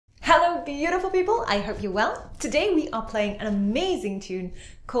Hello, beautiful people. I hope you're well. Today we are playing an amazing tune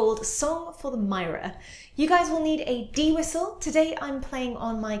called Song for the Mira. You guys will need a D whistle. Today I'm playing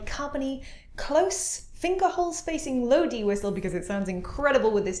on my carbony close finger hole spacing low D whistle because it sounds incredible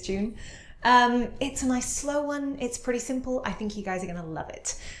with this tune. It's a nice slow one. It's pretty simple. I think you guys are gonna love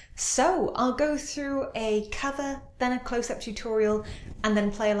it. So I'll go through a cover, then a close-up tutorial, and then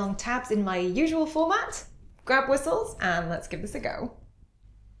play along tabs in my usual format. Grab whistles and let's give this a go.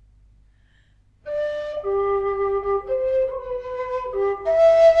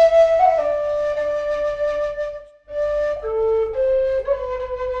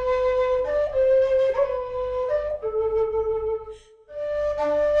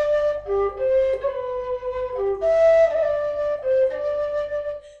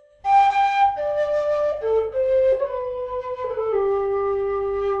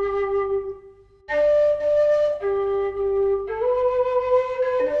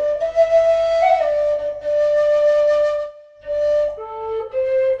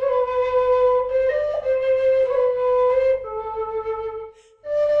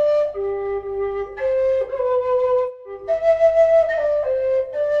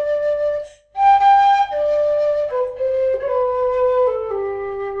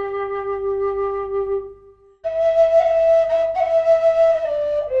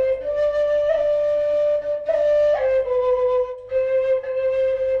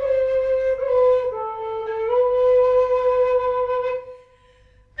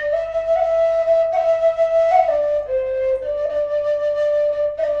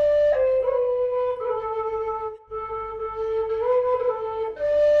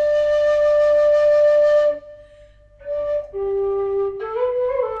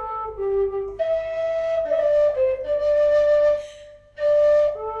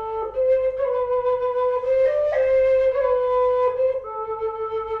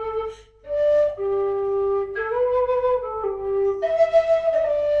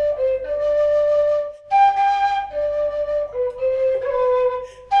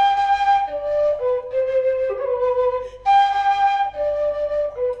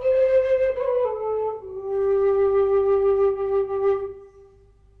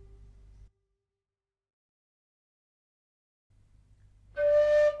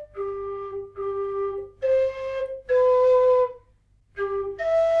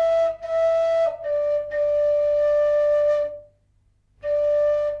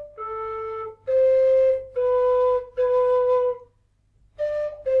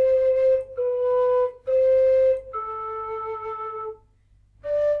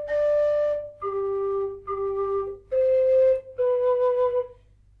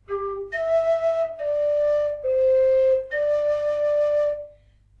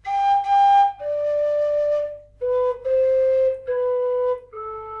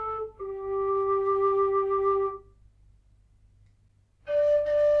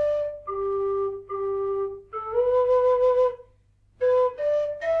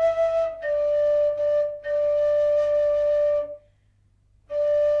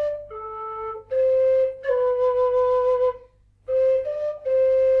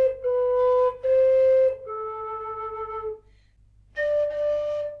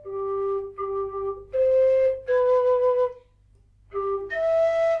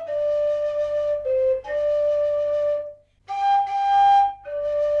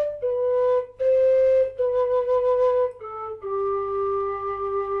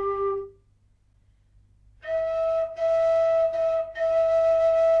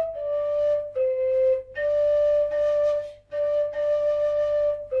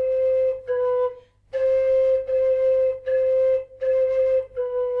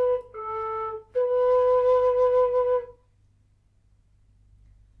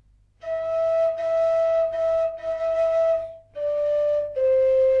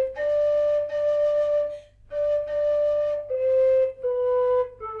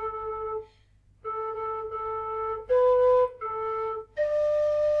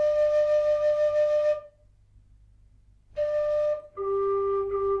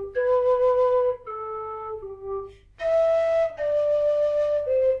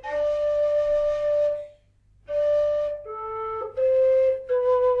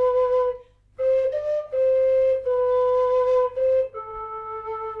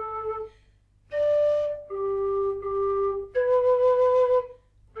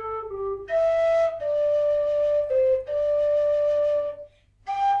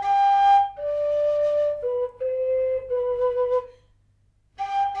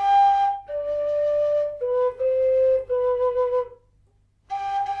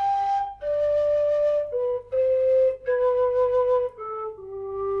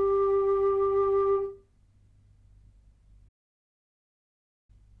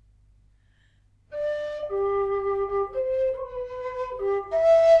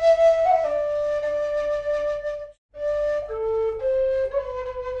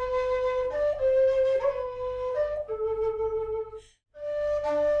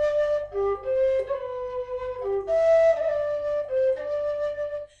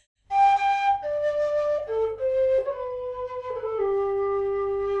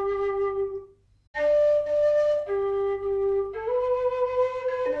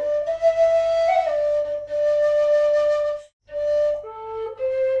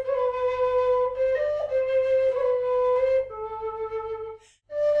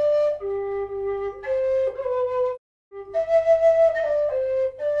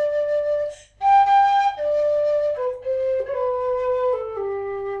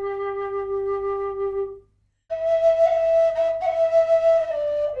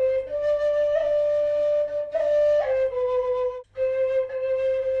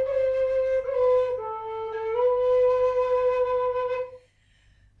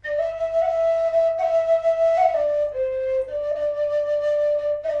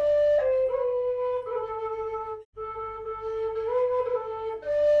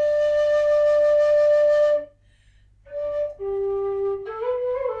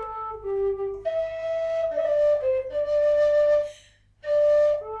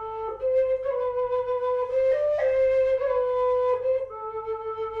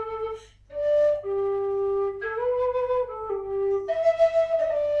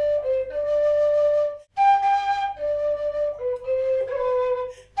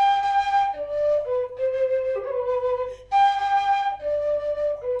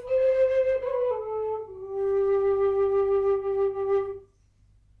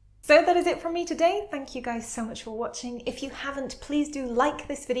 So that is it from me today. Thank you guys so much for watching. If you haven't, please do like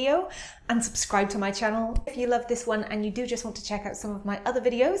this video and subscribe to my channel. If you love this one and you do just want to check out some of my other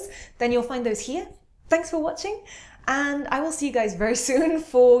videos, then you'll find those here. Thanks for watching, and I will see you guys very soon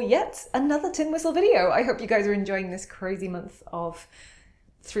for yet another tin whistle video. I hope you guys are enjoying this crazy month of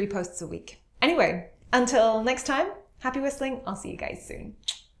 3 posts a week. Anyway, until next time, happy whistling. I'll see you guys soon.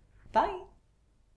 Bye.